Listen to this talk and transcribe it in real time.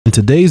In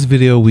today's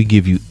video, we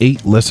give you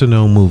 8 lesser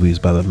known movies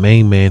by the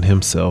main man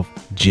himself,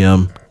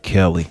 Jim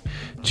Kelly.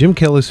 Jim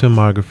Kelly's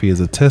filmography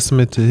is a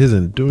testament to his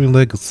enduring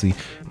legacy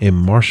in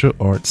martial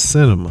arts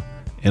cinema.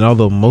 And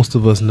although most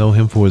of us know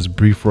him for his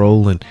brief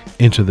role in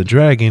Enter the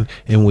Dragon,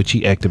 in which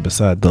he acted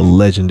beside the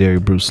legendary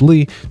Bruce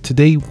Lee,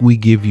 today we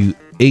give you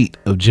 8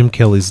 of Jim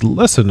Kelly's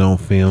lesser known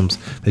films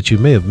that you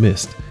may have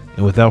missed.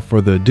 And without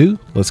further ado,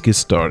 let's get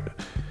started.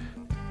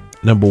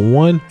 Number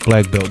 1,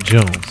 Black Belt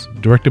Jones.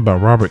 Directed by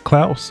Robert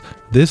Klaus,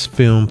 this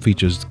film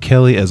features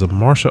Kelly as a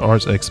martial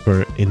arts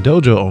expert and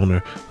dojo owner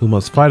who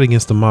must fight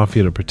against the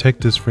mafia to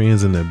protect his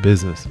friends and their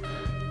business.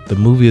 The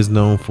movie is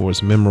known for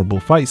its memorable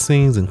fight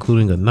scenes,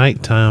 including a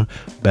nighttime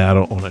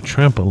battle on a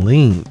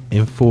trampoline,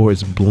 and for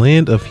its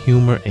blend of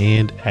humor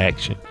and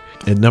action.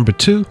 At number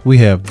 2, we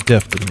have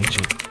Death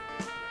Dimension.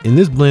 In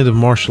this blend of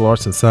martial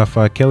arts and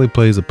sci-fi, Kelly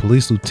plays a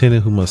police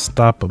lieutenant who must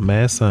stop a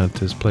mad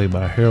scientist played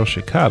by Harold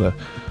Shikata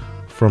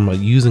from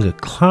using a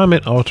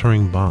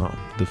climate-altering bomb.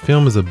 The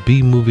film is a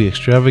B-movie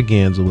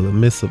extravaganza with a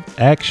mix of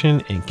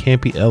action and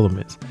campy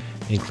elements,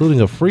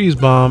 including a freeze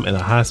bomb and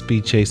a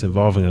high-speed chase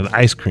involving an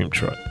ice cream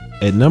truck.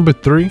 At number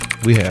 3,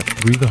 we have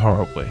Three the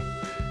Hard Way.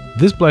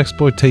 This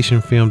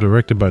Blaxploitation film,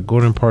 directed by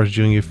Gordon Parks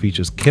Jr.,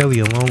 features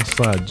Kelly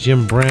alongside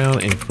Jim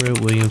Brown and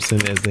Fred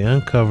Williamson as they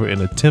uncover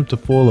and attempt to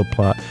foil a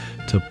plot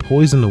to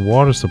poison the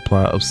water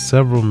supply of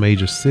several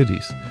major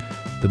cities.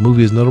 The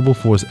movie is notable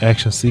for its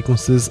action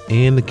sequences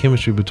and the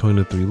chemistry between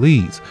the 3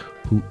 leads,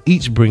 who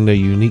each bring their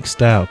unique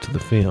style to the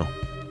film.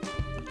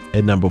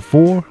 At number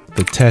 4,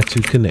 The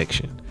Tattoo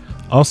Connection,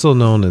 also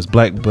known as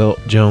Black Belt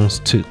Jones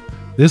 2.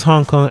 This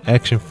Hong Kong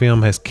action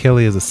film has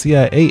Kelly as a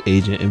CIA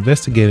agent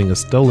investigating a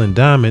stolen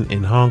diamond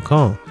in Hong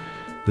Kong.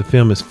 The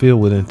film is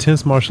filled with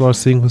intense martial arts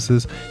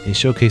sequences and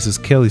showcases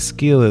Kelly's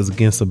skill as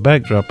against a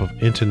backdrop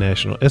of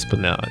international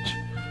espionage.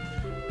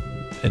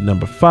 At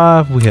number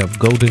 5, we have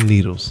Golden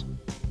Needles.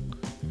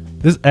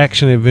 This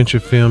action-adventure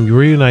film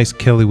reunites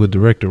Kelly with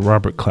director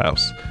Robert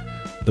Klaus.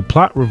 The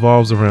plot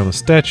revolves around a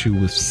statue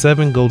with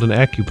 7 golden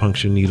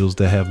acupuncture needles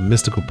that have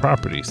mystical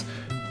properties.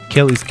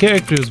 Kelly's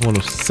character is one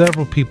of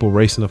several people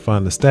racing to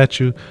find the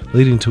statue,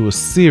 leading to a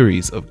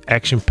series of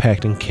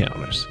action-packed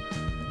encounters.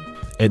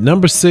 At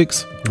number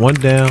 6, One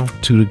Down,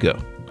 Two to Go.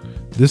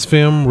 This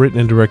film, written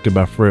and directed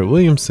by Fred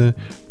Williamson,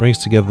 brings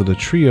together the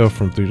trio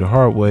from Three the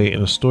Hard Way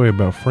in a story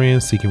about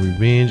friends seeking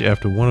revenge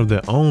after one of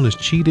their own is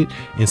cheated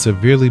and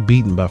severely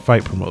beaten by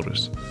fight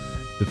promoters.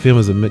 The film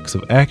is a mix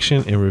of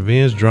action and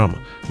revenge drama,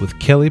 with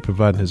Kelly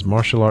providing his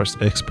martial arts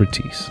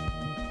expertise.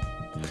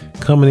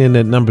 Coming in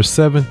at number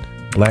 7,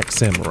 Black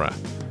Samurai.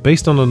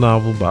 Based on the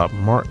novel by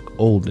Mark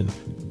Olden,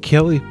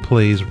 Kelly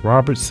plays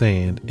Robert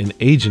Sand, an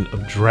agent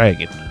of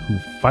Dragon, who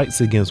fights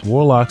against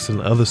warlocks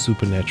and other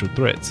supernatural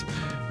threats.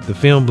 The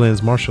film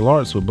blends martial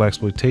arts with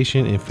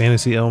blaxploitation and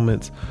fantasy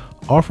elements,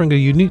 offering a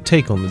unique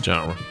take on the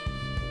genre.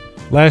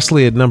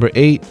 Lastly, at number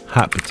 8,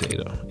 Hot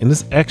Potato. In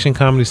this action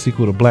comedy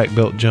sequel to Black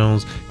Belt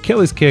Jones,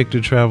 Kelly's character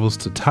travels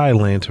to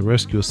Thailand to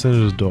rescue a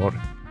senator's daughter.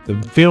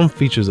 The film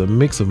features a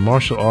mix of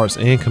martial arts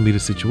and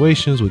comedic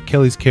situations, with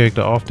Kelly's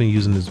character often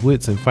using his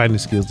wits and fighting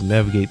skills to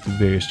navigate through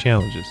various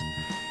challenges.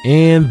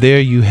 And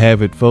there you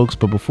have it, folks.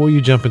 But before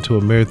you jump into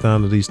a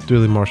marathon of these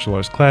thrilling martial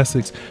arts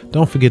classics,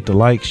 don't forget to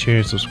like, share,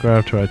 and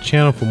subscribe to our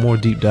channel for more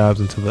deep dives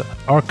into the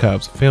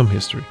archives of film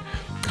history.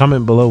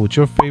 Comment below with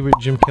your favorite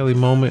Jim Kelly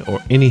moment or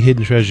any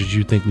hidden treasures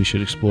you think we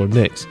should explore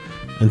next.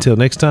 Until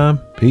next time,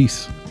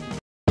 peace.